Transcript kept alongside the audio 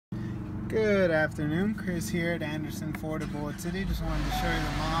Good afternoon, Chris here at Anderson Ford of Bullhead City. Just wanted to show you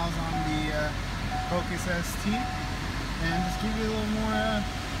the miles on the Focus ST and just give you a little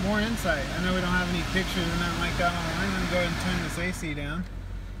more insight. I know we don't have any pictures or nothing like that online. I'm going to go ahead and turn this AC down,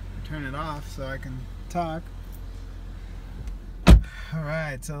 turn it off so I can talk.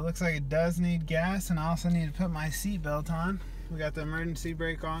 Alright, so it looks like it does need gas, and I also need to put my seat belt on. We got the emergency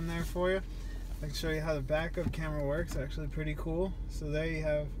brake on there for you. I can show you how the backup camera works. Actually pretty cool. So there you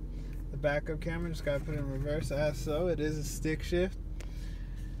have the backup camera. Just got to put it in reverse as so. It is a stick shift.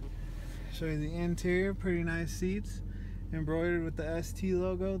 Show you the interior. Pretty nice seats, embroidered with the ST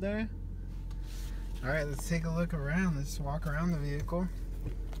logo there. Alright, let's take a look around. Let's walk around the vehicle.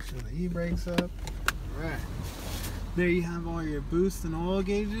 Show the e-brakes up. Alright, there you have all your boost and oil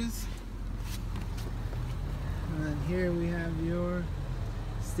gauges. And then here we have your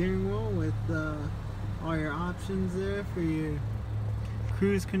steering wheel with all your options there for your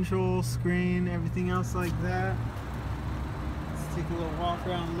cruise control, screen, everything else like that. Let's take a little walk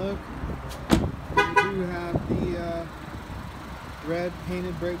around look. We do have the red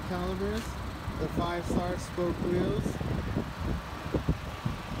painted brake calipers, the 5-star spoke wheels.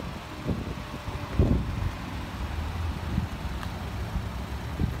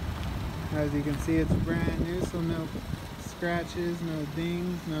 As you can see, it's brand new, so no scratches, no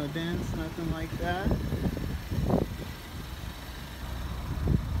dings, no dents, nothing like that.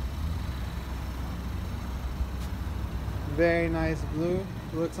 Very nice blue.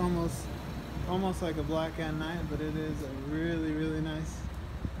 Looks almost like a black and night, but it is a really nice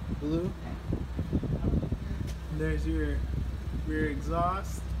blue. There's your rear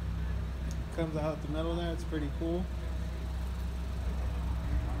exhaust. Comes out the middle there. It's pretty cool.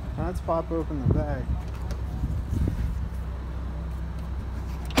 Now let's pop open the bag.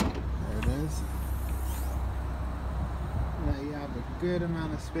 There it is. Now you have a good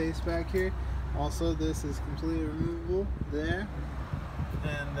amount of space back here. Also, this is completely removable there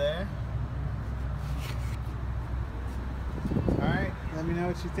and there. Alright, let me know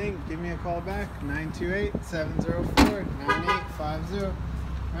what you think. Give me a call back, 928-704-9850.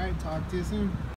 Alright, talk to you soon.